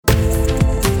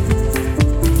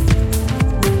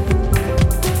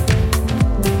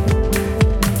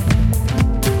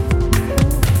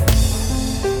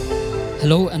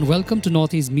Hello and welcome to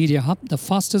Northeast Media Hub, the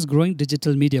fastest growing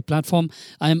digital media platform.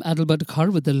 I am Adalbert Khar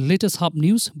with the latest Hub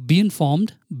news. Be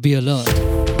informed, be alert.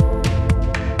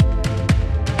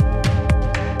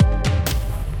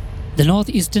 The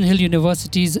Northeastern Hill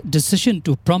University's decision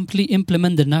to promptly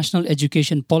implement the National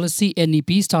Education Policy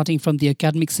 (NEP) starting from the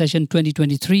academic session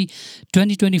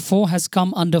 2023-2024 has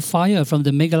come under fire from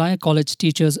the Meghalaya College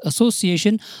Teachers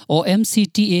Association or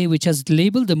MCTA, which has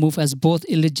labelled the move as both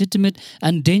illegitimate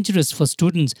and dangerous for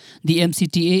students. The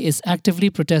MCTA is actively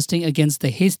protesting against the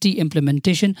hasty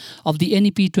implementation of the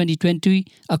NEP 2020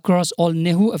 across all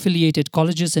NEHU-affiliated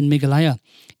colleges in Meghalaya.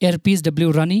 Airpeace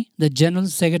W. Rani, the General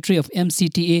Secretary of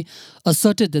MCTA,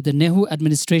 asserted that the NEHU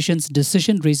administration's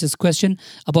decision raises question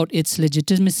about its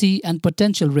legitimacy and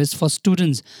potential risk for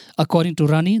students. According to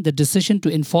Rani, the decision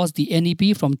to enforce the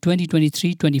NEP from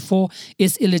 2023-24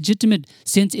 is illegitimate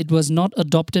since it was not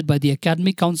adopted by the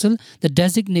Academic Council, the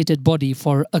designated body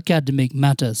for academic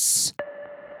matters.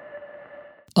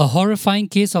 A horrifying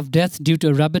case of death due to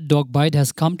a rabid dog bite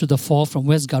has come to the fore from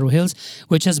West Garo Hills,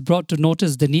 which has brought to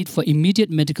notice the need for immediate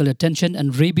medical attention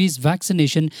and rabies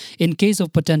vaccination in case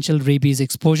of potential rabies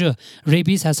exposure.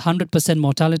 Rabies has 100%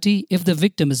 mortality. If the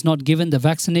victim is not given the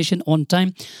vaccination on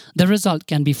time, the result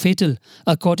can be fatal.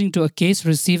 According to a case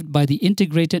received by the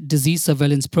Integrated Disease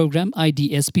Surveillance Program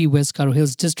 (IDSP) West Garo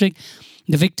Hills District,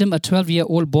 the victim, a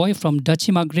 12-year-old boy from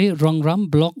Dachimagre, Rongram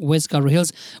Block, West Garo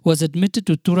Hills, was admitted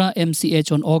to Tura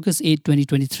MCH on August 8,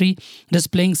 2023,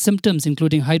 displaying symptoms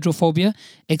including hydrophobia,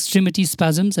 extremity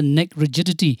spasms and neck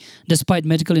rigidity. Despite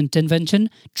medical intervention,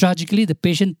 tragically, the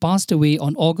patient passed away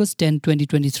on August 10,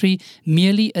 2023,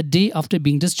 merely a day after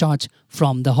being discharged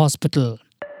from the hospital.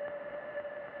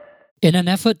 In an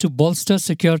effort to bolster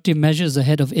security measures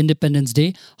ahead of Independence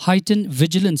Day, heightened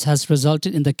vigilance has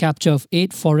resulted in the capture of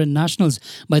 8 foreign nationals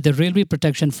by the Railway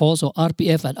Protection Force or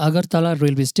RPF at Agartala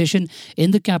railway station in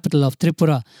the capital of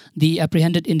Tripura. The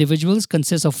apprehended individuals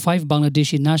consist of 5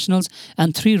 Bangladeshi nationals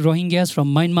and 3 Rohingyas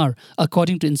from Myanmar,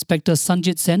 according to Inspector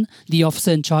Sanjit Sen, the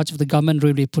officer in charge of the Government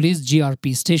Railway Police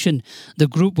GRP station. The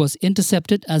group was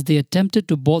intercepted as they attempted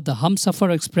to board the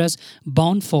Humsafar Express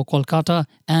bound for Kolkata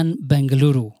and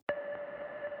Bengaluru.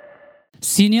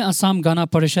 Senior Assam Gana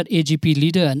Parishad AGP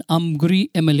leader and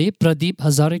Amguri MLA Pradeep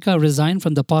Hazarika resigned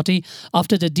from the party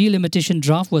after the delimitation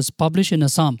draft was published in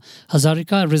Assam.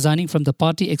 Hazarika, resigning from the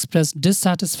party, expressed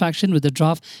dissatisfaction with the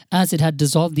draft as it had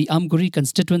dissolved the Amguri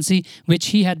constituency, which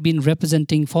he had been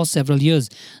representing for several years.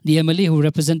 The MLA, who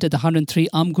represented the 103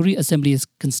 Amguri Assembly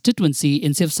constituency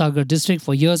in Sivsagar district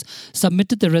for years,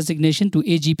 submitted the resignation to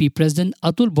AGP President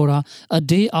Atul Bora a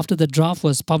day after the draft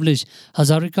was published.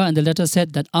 Hazarika in the letter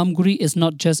said that Amguri is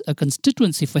not just a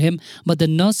constituency for him, but the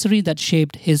nursery that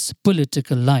shaped his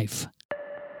political life.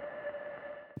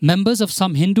 Members of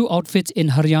some Hindu outfits in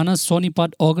Haryana's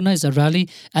Sonipat organized a rally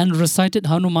and recited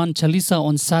Hanuman Chalisa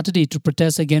on Saturday to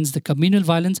protest against the communal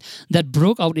violence that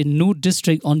broke out in Noor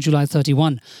district on July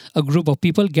 31. A group of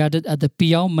people gathered at the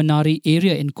Piyau Manari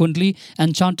area in Kundli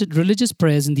and chanted religious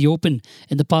prayers in the open.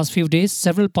 In the past few days,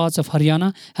 several parts of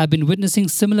Haryana have been witnessing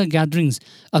similar gatherings.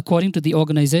 According to the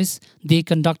organizers, they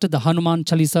conducted the Hanuman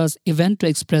Chalisa's event to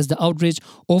express the outrage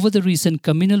over the recent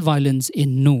communal violence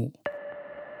in Noor.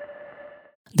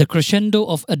 The crescendo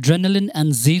of adrenaline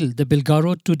and zeal, the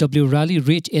Bilgaro 2W rally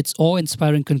reached its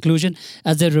awe-inspiring conclusion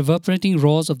as the reverberating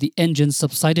roars of the engines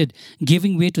subsided,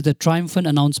 giving way to the triumphant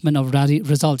announcement of rally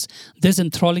results. This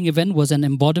enthralling event was an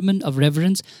embodiment of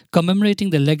reverence, commemorating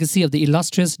the legacy of the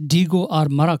illustrious Digo R.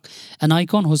 Marak, an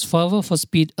icon whose fervour for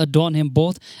speed adorned him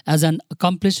both as an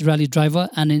accomplished rally driver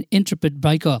and an intrepid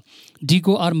biker.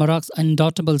 Digo R. Marak's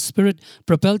indomitable spirit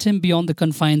propelled him beyond the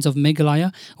confines of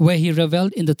Meghalaya, where he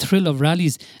revelled in the thrill of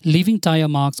rallies, leaving tire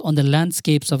marks on the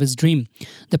landscapes of his dream.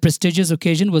 The prestigious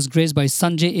occasion was graced by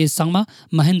Sanjay A. Sangma,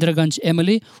 Mahendraganj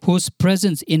MLA, whose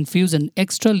presence infused an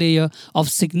extra layer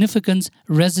of significance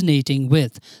resonating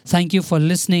with. Thank you for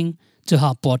listening to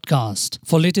Hub Podcast.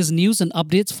 For latest news and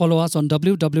updates, follow us on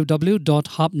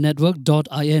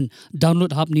www.hubnetwork.in.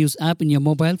 Download Hub News app in your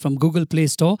mobile from Google Play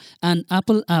Store and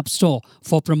Apple App Store.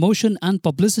 For promotion and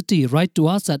publicity, write to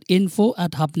us at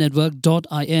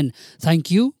info@hubnetwork.in. Thank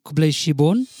you. Kublai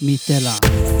Shibon, Mitela.